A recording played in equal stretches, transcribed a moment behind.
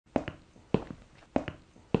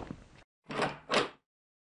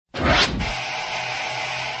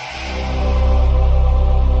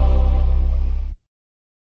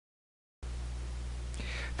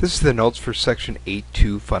This is the notes for section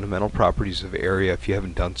 8.2, Fundamental Properties of Area. If you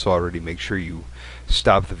haven't done so already, make sure you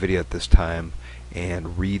stop the video at this time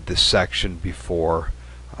and read the section before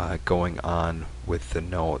going on with the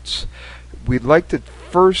notes. We'd like to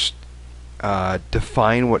first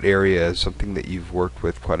define what area is, something that you've worked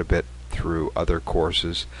with quite a bit through other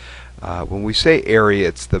courses. When we say area,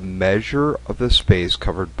 it's the measure of the space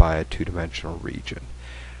covered by a two-dimensional region.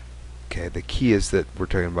 Okay, the key is that we're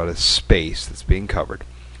talking about a space that's being covered.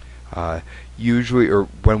 Usually, or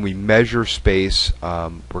when we measure space,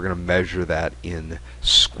 we're going to measure that in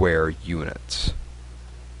square units.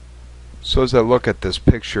 So as I look at this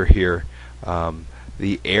picture here,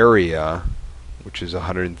 the area, which is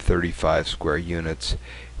 135 square units,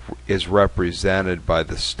 is represented by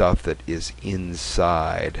the stuff that is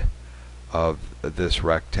inside of this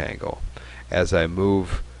rectangle. As I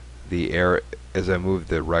move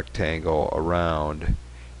the rectangle around,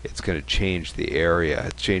 it's going to change the area.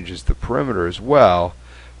 It changes the perimeter as well,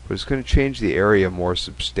 but it's going to change the area more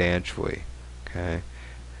substantially. Okay,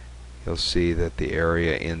 you'll see that the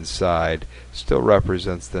area inside still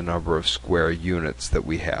represents the number of square units that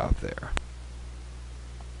we have there.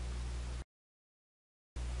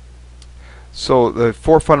 So the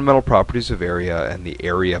four fundamental properties of area and the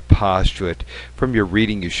area postulate. From your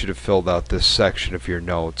reading, you should have filled out this section of your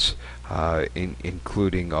notes,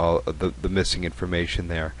 including all the missing information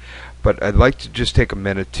there. But I'd like to just take a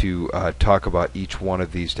minute to talk about each one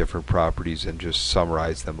of these different properties and just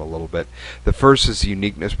summarize them a little bit. The first is the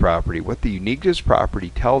uniqueness property. What the uniqueness property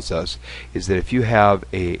tells us is that if you have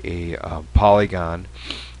a polygon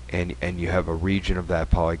and you have a region of that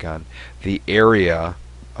polygon, the area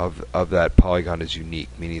of that polygon is unique,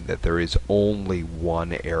 meaning that there is only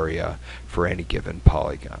one area for any given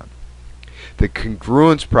polygon. The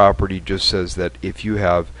congruence property just says that if you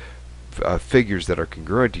have figures that are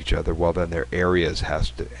congruent to each other, well, then their areas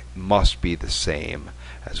must be the same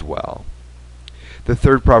as well. The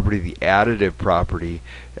third property, the additive property,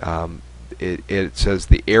 it says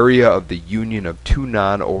the area of the union of two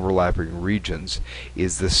non-overlapping regions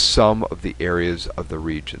is the sum of the areas of the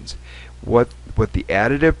regions. What the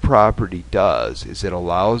additive property does is it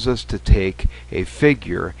allows us to take a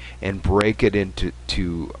figure and break it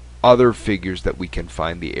into other figures that we can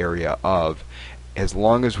find the area of. As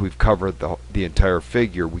long as we've covered the entire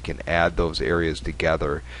figure, we can add those areas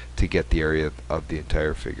together to get the area of the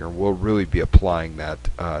entire figure. And we'll really be applying that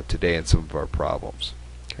today in some of our problems.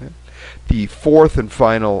 Okay. The fourth and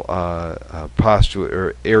final postulate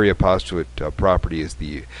or area postulate property is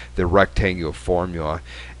the rectangular formula.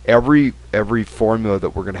 Every formula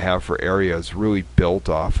that we're going to have for area is really built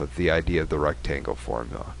off of the idea of the rectangle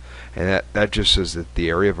formula. And that just says that the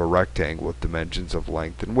area of a rectangle with dimensions of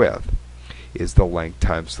length and width is the length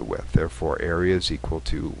times the width. Therefore, area is equal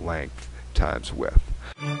to length times width.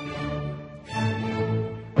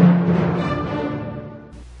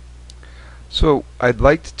 So I'd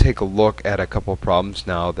like to take a look at a couple of problems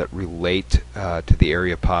now that relate to the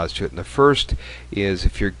area postulate. And the first is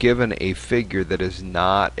if you're given a figure that is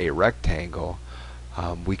not a rectangle,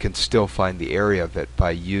 we can still find the area of it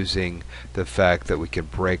by using the fact that we can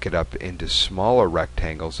break it up into smaller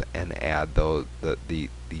rectangles and add the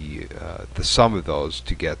sum of those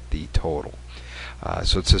to get the total.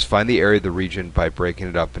 So it says find the area of the region by breaking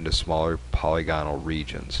it up into smaller polygonal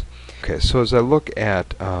regions. Okay, so as I look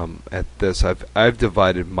at this, I've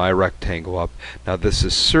divided my rectangle up. Now this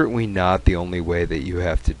is certainly not the only way that you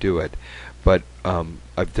have to do it, but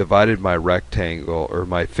I've divided my rectangle or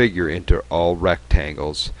my figure into all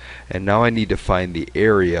rectangles, and now I need to find the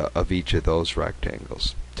area of each of those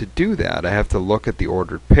rectangles. To do that, I have to look at the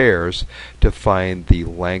ordered pairs to find the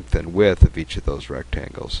length and width of each of those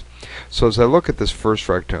rectangles. So as I look at this first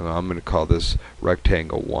rectangle, I'm going to call this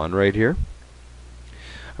rectangle 1 right here.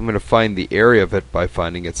 I'm going to find the area of it by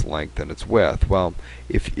finding its length and its width. Well,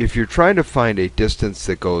 if you're trying to find a distance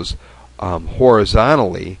that goes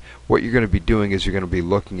horizontally, what you're going to be doing is you're going to be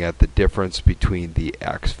looking at the difference between the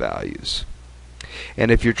x values. And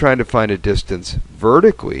if you're trying to find a distance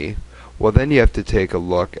vertically, well, then you have to take a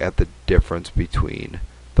look at the difference between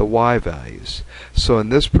the y values. So in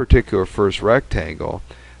this particular first rectangle,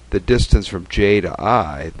 the distance from j to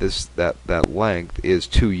I, that length is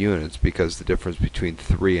 2 units because the difference between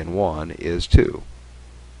 3 and 1 is 2.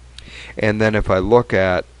 And then if I look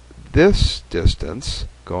at this distance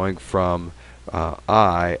going from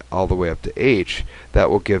I all the way up to h, that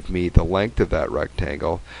will give me the length of that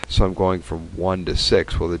rectangle. So I'm going from 1 to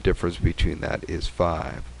 6. Well, the difference between that is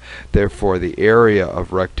 5. Therefore, the area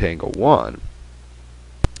of rectangle 1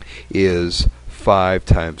 is 5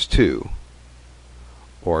 times 2,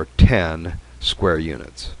 or 10 square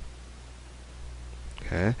units.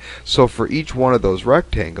 Okay, so for each one of those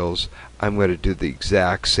rectangles, I'm going to do the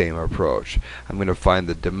exact same approach. I'm going to find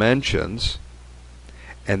the dimensions,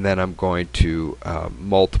 and then I'm going to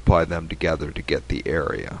multiply them together to get the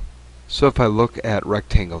area. So if I look at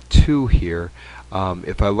rectangle 2 here,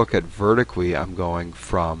 if I look at vertically, I'm going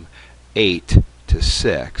from 8 to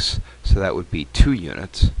 6, so that would be 2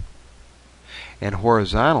 units. And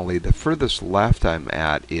horizontally, the furthest left I'm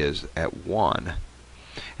at is at 1,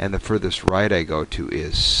 and the furthest right I go to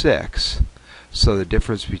is 6. So the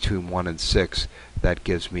difference between 1 and 6, that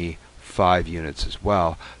gives me 5 units as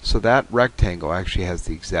well. So that rectangle actually has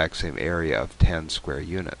the exact same area of 10 square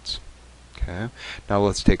units. Okay. Now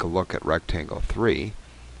let's take a look at rectangle 3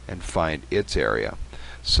 and find its area.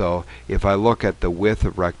 So if I look at the width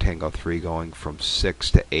of rectangle 3 going from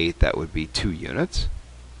 6 to 8, that would be 2 units.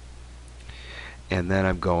 And then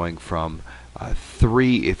I'm going from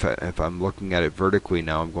 3, if I'm looking at it vertically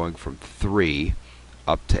now, I'm going from 3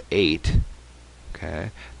 up to 8.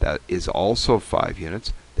 Okay, that is also 5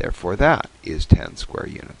 units, therefore that is 10 square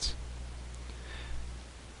units.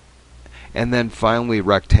 And then finally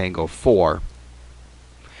rectangle 4,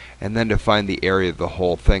 and then to find the area of the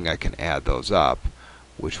whole thing I can add those up,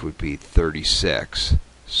 which would be 36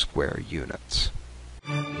 square units.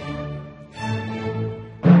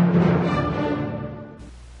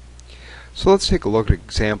 So let's take a look at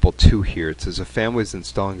example 2 here. It says a family is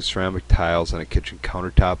installing ceramic tiles on a kitchen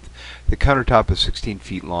countertop. The countertop is 16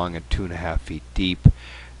 feet long and 2.5 feet deep.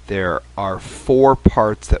 There are 4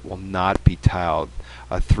 parts that will not be tiled.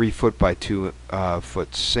 A 3 foot by 2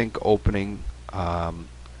 foot sink opening,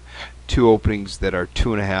 2 openings that are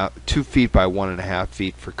 2 feet by 1.5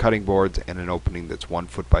 feet for cutting boards, and an opening that's 1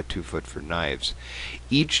 foot by 2 foot for knives.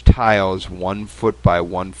 Each tile is 1 foot by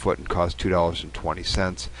 1 foot and costs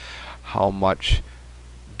 $2.20. How much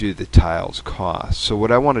do the tiles cost? So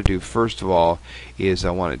what I want to do first of all is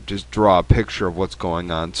I want to just draw a picture of what's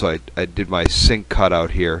going on. So I did my sink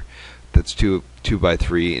cutout here that's 2 by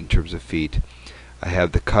 3 in terms of feet. I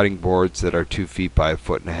have the cutting boards that are 2 feet by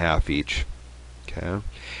 1.5 feet each. Okay,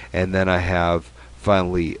 and then I have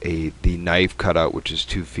finally the knife cutout, which is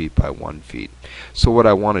 2 feet by 1 feet. So what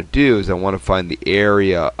I want to do is I want to find the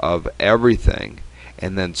area of everything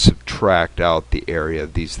and then subtract out the area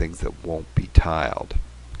of these things that won't be tiled.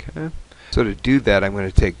 Okay, so to do that, I'm going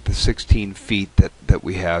to take the 16 feet that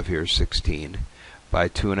we have here, 16 by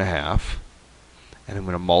 2.5, and I'm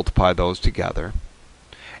going to multiply those together,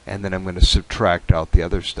 and then I'm going to subtract out the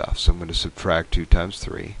other stuff. So I'm going to subtract 2 times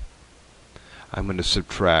 3. I'm going to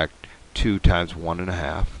subtract 2 times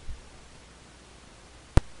 1.5.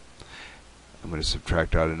 I'm going to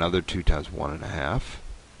subtract out another 2 times 1.5.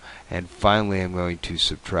 And finally I'm going to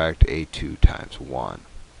subtract a 2 times 1.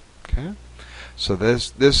 Okay? So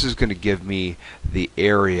this is going to give me the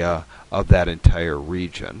area of that entire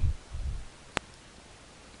region.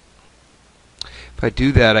 If I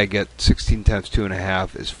do that, I get 16 times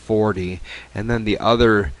 2.5 is 40, and then the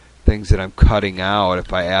other things that I'm cutting out,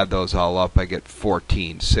 if I add those all up, I get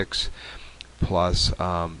 14. 6 plus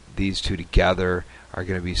these two together are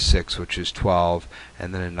going to be 6, which is 12,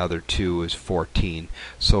 and then another 2 is 14.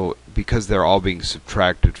 So because they're all being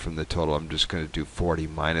subtracted from the total, I'm just going to do 40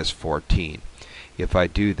 minus 14. If I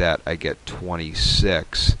do that, I get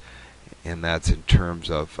 26, and that's in terms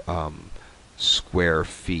of square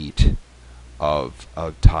feet of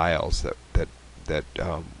tiles that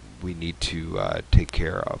we need to take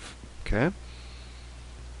care of. Okay.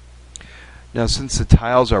 Now, since the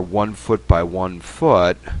tiles are 1 foot by 1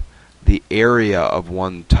 foot, the area of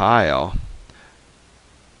one tile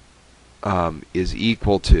is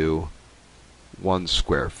equal to 1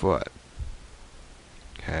 square foot.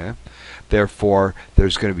 Okay. Therefore,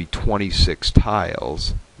 there's going to be 26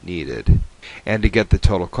 tiles needed. And to get the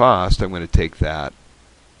total cost, I'm going to take that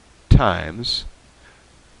times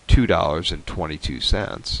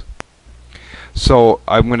 $2.22. So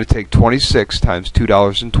I'm going to take 26 times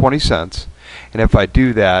 $2.20, and if I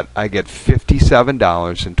do that, I get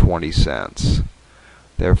 $57.20.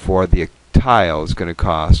 Therefore, the tile is going to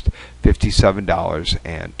cost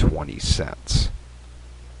 $57.20.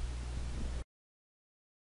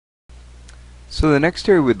 So the next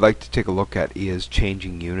area we'd like to take a look at is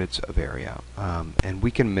changing units of area. And we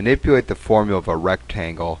can manipulate the formula of a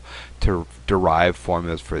rectangle to derive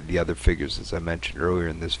formulas for the other figures, as I mentioned earlier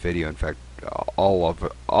in this video. In fact, all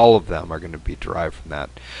of them are going to be derived from that.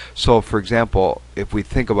 So for example, if we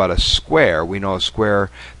think about a square, we know a square,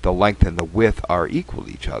 the length and the width are equal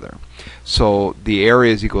to each other. So the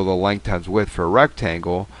area is equal to the length times width for a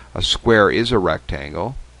rectangle. A square is a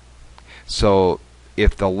rectangle. So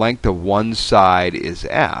if the length of one side is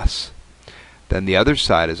s, then the other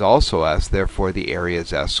side is also s, therefore the area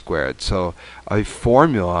is s squared. So a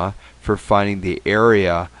formula for finding the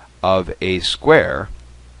area of a square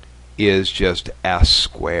is just s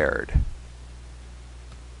squared.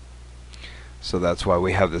 So that's why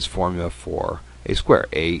we have this formula for a square.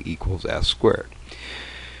 A equals s squared.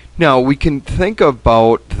 Now we can think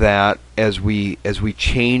about that as we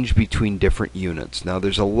change between different units. Now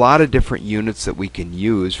there's a lot of different units that we can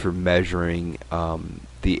use for measuring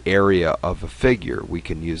the area of a figure. We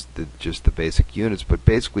can use just the basic units, but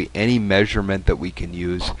basically any measurement that we can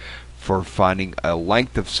use for finding a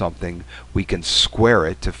length of something, we can square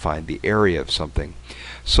it to find the area of something.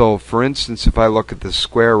 So for instance, if I look at this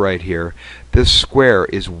square right here, this square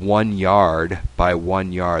is 1 yard by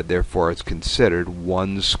 1 yard, therefore it's considered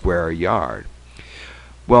 1 square yard.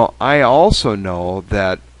 Well, I also know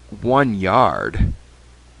that 1 yard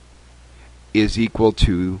is equal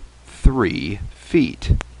to 3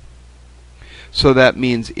 feet. So that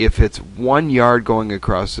means if it's 1 yard going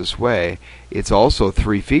across this way, it's also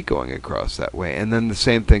 3 feet going across that way. And then the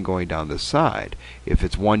same thing going down this side. If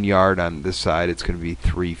it's 1 yard on this side, it's going to be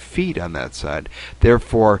 3 feet on that side.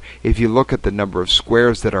 Therefore, if you look at the number of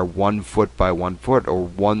squares that are 1 foot by 1 foot, or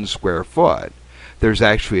 1 square foot, there's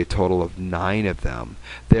actually a total of 9 of them.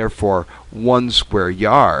 Therefore, 1 square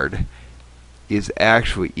yard is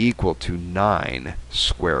actually equal to 9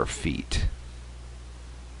 square feet.